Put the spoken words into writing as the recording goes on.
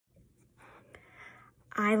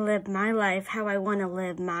I live my life how I want to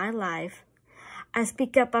live my life. I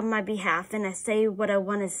speak up on my behalf and I say what I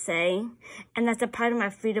want to say. And that's a part of my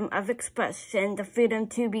freedom of expression, the freedom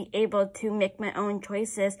to be able to make my own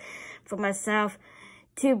choices for myself,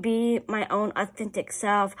 to be my own authentic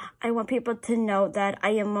self. I want people to know that I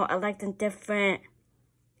am more alike than different,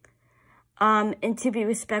 and to be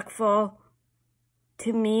respectful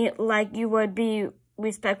to me like you would be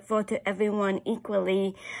respectful to everyone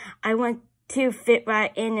equally. I want to fit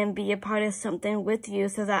right in and be a part of something with you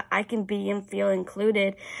so that I can be and feel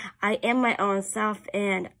included. I am my own self,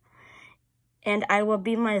 and I will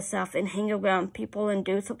be myself and hang around people and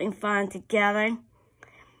do something fun together.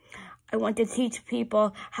 I want to teach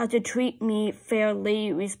people how to treat me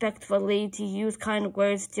fairly, respectfully, to use kind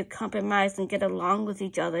words, to compromise and get along with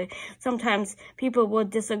each other. Sometimes people will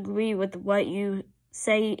disagree with what you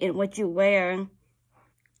say and what you wear.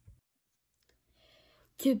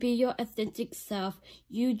 To be your authentic self,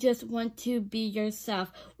 you just want to be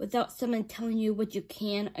yourself without someone telling you what you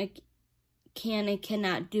can and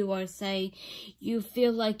cannot do or say. You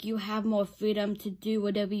feel like you have more freedom to do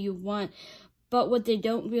whatever you want. But what they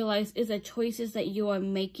don't realize is the choices that you are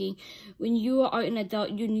making. When you are an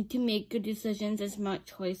adult, you need to make good decisions and smart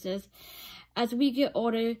choices. As we get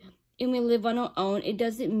older and we live on our own, it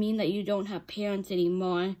doesn't mean that you don't have parents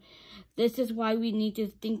anymore. This is why we need to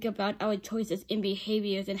think about our choices and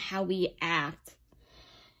behaviors and how we act.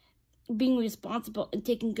 Being responsible and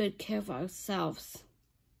taking good care of ourselves.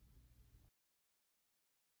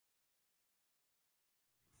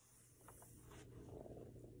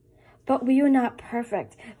 But we are not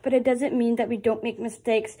perfect. But it doesn't mean that we don't make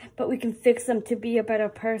mistakes, but we can fix them to be a better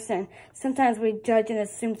person. Sometimes we judge and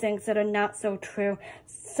assume things that are not so true.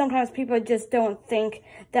 Sometimes people just don't think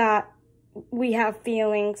that we have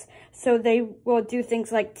feelings, so they will do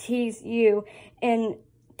things like tease you and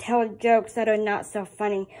tell jokes that are not so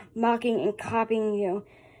funny, mocking and copying you,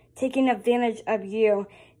 taking advantage of you.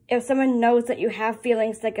 If someone knows that you have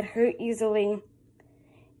feelings that could hurt easily,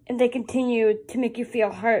 and they continue to make you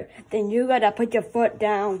feel hurt, then you gotta put your foot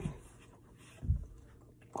down.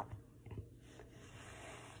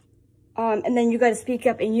 And then you gotta speak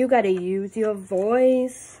up and you gotta use your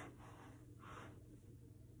voice.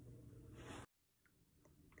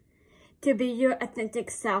 To be your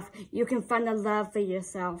authentic self, you can find the love for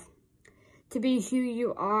yourself. To be who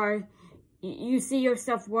you are, you see your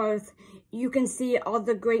self-worth. You can see all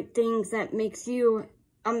the great things that makes you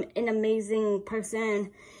an amazing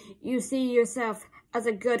person. You see yourself as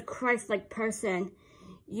a good Christ-like person.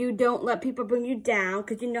 You don't let people bring you down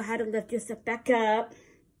because you know how to lift yourself back up.